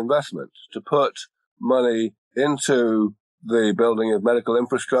load this investment, to put money into the building of medical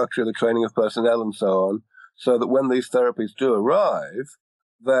infrastructure, the training of personnel and so on, so that when these therapies do arrive,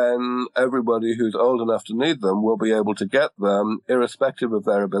 then everybody who's old enough to need them will be able to get them irrespective of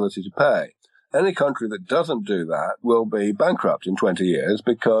their ability to pay. Any country that doesn't do that will be bankrupt in 20 years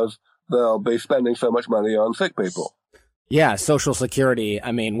because they'll be spending so much money on sick people. Yeah, Social Security,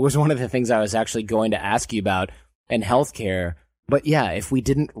 was one of the things I was actually going to ask you about in healthcare. But yeah, if we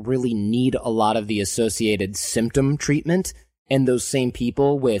didn't really need a lot of the associated symptom treatment and those same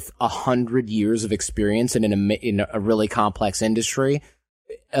people with 100 years of experience in a really complex industry,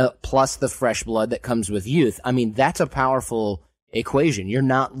 plus the fresh blood that comes with youth, that's a powerful equation. You're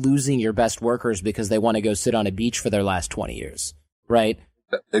not losing your best workers because they want to go sit on a beach for their last 20 years, right?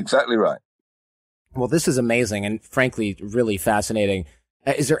 Exactly right. Well, this is amazing and frankly, really fascinating.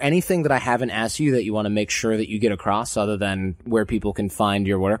 Is there anything that I haven't asked you that you want to make sure that you get across other than where people can find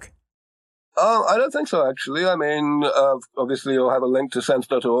your work? I don't think so, actually. I mean, obviously you'll have a link to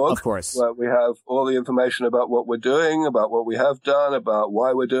sense.org. Of course. Where we have all the information about what we're doing, about what we have done, about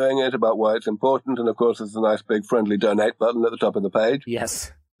why we're doing it, about why it's important. And of course, there's a nice big friendly donate button at the top of the page.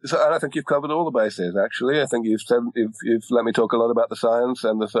 Yes. So, and I think you've covered all the bases, actually. I think you've let me talk a lot about the science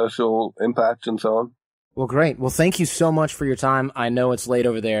and the social impact and so on. Well, great. Well, thank you so much for your time. I know it's late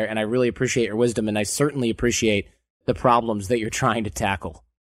over there, and I really appreciate your wisdom, and I certainly appreciate the problems that you're trying to tackle.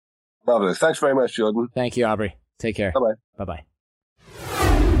 Marvelous. Thanks very much, Jordan. Thank you, Aubrey. Take care. Bye-bye. Bye-bye.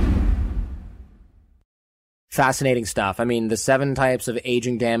 Fascinating stuff. I mean, the 7 types of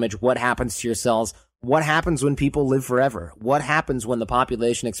aging damage, what happens to your cells, what happens when people live forever, what happens when the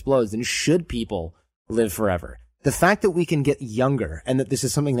population explodes, and should people live forever? The fact that we can get younger and that this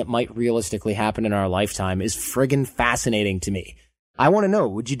is something that might realistically happen in our lifetime is friggin' fascinating to me. I want to know,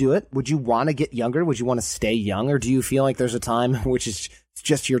 would you do it? Would you want to get younger? Would you want to stay young? Or do you feel like there's a time which is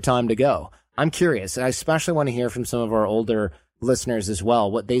just your time to go? I'm curious. I especially want to hear from some of our older listeners as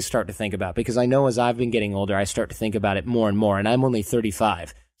well, what they start to think about, because I know as I've been getting older, I start to think about it more and more, and I'm only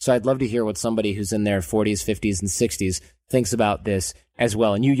 35. So I'd love to hear what somebody who's in their 40s, 50s, and 60s thinks about this as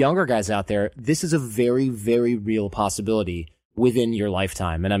well. And you younger guys out there, this is a very, very real possibility within your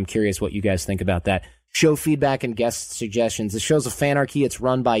lifetime. And I'm curious what you guys think about that. Show feedback and guest suggestions. The show's a fanarchy. It's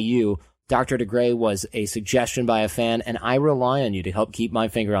run by you. Dr. DeGray was a suggestion by a fan, and I rely on you to help keep my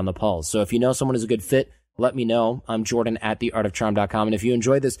finger on the pulse. So if you know someone who's a good fit, let me know. I'm Jordan at theartofcharm.com. And if you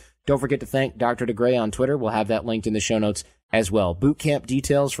enjoyed this, don't forget to thank Dr. DeGray on Twitter. We'll have that linked in the show notes as well. Bootcamp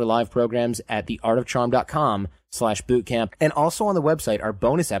details for live programs at theartofcharm.com/bootcamp. And also on the website are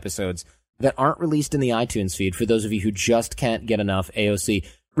bonus episodes that aren't released in the iTunes feed for those of you who just can't get enough AOC.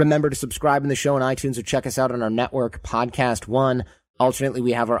 Remember to subscribe in the show on iTunes or check us out on our network, Podcast One. Alternately,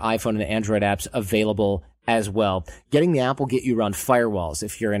 we have our iPhone and Android apps available as well. Getting the app will get you around firewalls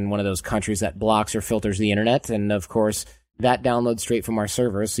if you're in one of those countries that blocks or filters the internet. And of course, that downloads straight from our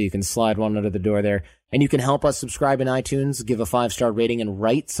servers, so you can slide one under the door there. And you can help us subscribe in iTunes, give a 5-star rating, and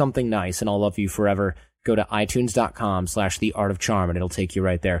write something nice, and I'll love you forever. Go to itunes.com/theartofcharm, and it'll take you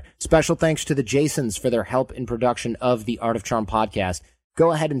right there. Special thanks to the Jasons for their help in production of the Art of Charm podcast.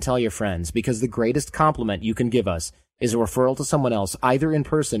 Go ahead and tell your friends, because the greatest compliment you can give us is a referral to someone else, either in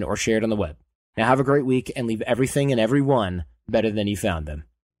person or shared on the web. Now have a great week, and leave everything and everyone better than you found them.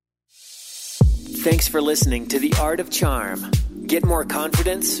 Thanks for listening to The Art of Charm. Get more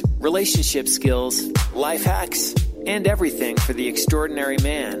confidence, relationship skills, life hacks, and everything for the extraordinary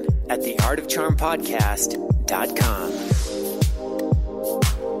man at theartofcharmpodcast.com.